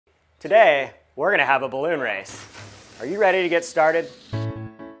Today, we're going to have a balloon race. Are you ready to get started?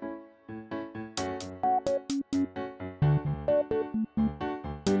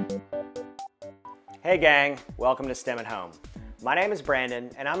 Hey gang, welcome to STEM at Home. My name is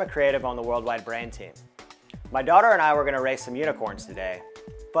Brandon and I'm a creative on the Worldwide Brain team. My daughter and I were going to race some unicorns today,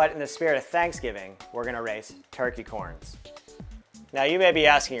 but in the spirit of Thanksgiving, we're going to race turkey corns. Now you may be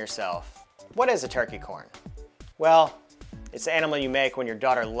asking yourself, what is a turkey corn? Well, it's the animal you make when your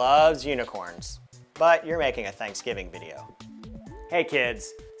daughter loves unicorns, but you're making a Thanksgiving video. Hey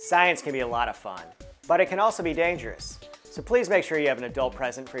kids, science can be a lot of fun, but it can also be dangerous. So please make sure you have an adult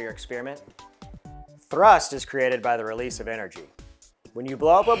present for your experiment. Thrust is created by the release of energy. When you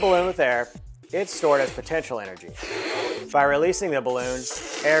blow up a balloon with air, it's stored as potential energy. By releasing the balloon,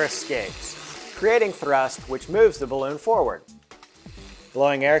 air escapes, creating thrust, which moves the balloon forward.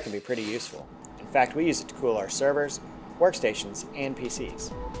 Blowing air can be pretty useful. In fact, we use it to cool our servers, workstations, and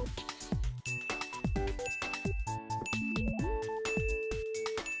PCs.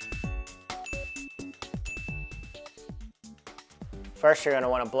 First, you're going to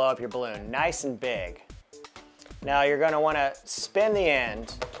want to blow up your balloon nice and big. Now you're going to want to spin the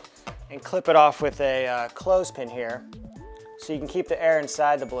end and clip it off with a clothespin here so you can keep the air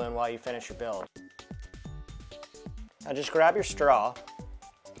inside the balloon while you finish your build. Now just grab your straw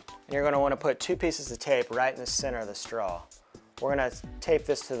and you're going to want to put two pieces of tape right in the center of the straw. We're going to tape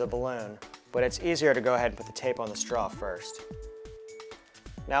this to the balloon, but it's easier to go ahead and put the tape on the straw first.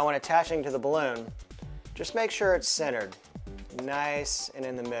 Now when attaching to the balloon, just make sure it's centered, nice and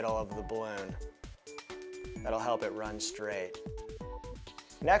in the middle of the balloon. That'll help it run straight.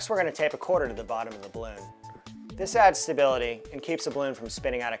 Next, we're going to tape a quarter to the bottom of the balloon. This adds stability and keeps the balloon from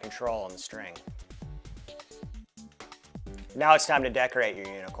spinning out of control on the string. Now it's time to decorate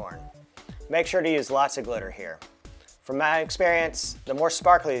your unicorn. Make sure to use lots of glitter here. From my experience, the more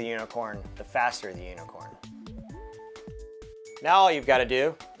sparkly the unicorn, the faster the unicorn. Now all you've got to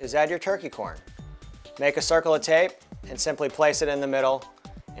do is add your turkey corn. Make a circle of tape and simply place it in the middle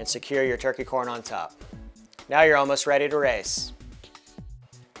and secure your turkey corn on top. Now you're almost ready to race.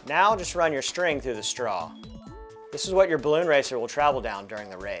 Now just run your string through the straw. This is what your balloon racer will travel down during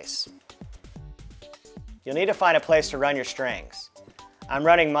the race. You'll need to find a place to run your strings. I'm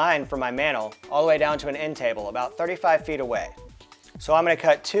running mine from my mantle all the way down to an end table about 35 feet away. So I'm going to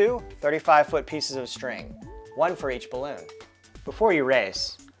cut two 35-foot pieces of string, one for each balloon. Before you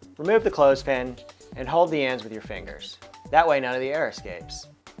race, remove the clothespin and hold the ends with your fingers. That way none of the air escapes.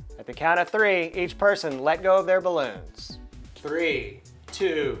 At the count of 3, each person let go of their balloons. 3,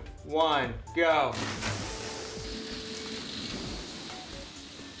 2, 1, go.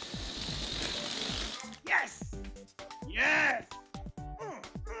 Yes! Yes!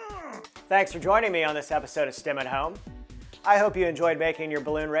 Thanks for joining me on this episode of STEM at Home. I hope you enjoyed making your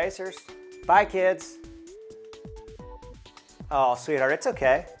balloon racers. Bye kids. Oh, sweetheart, it's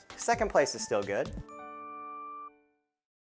okay. Second place is still good.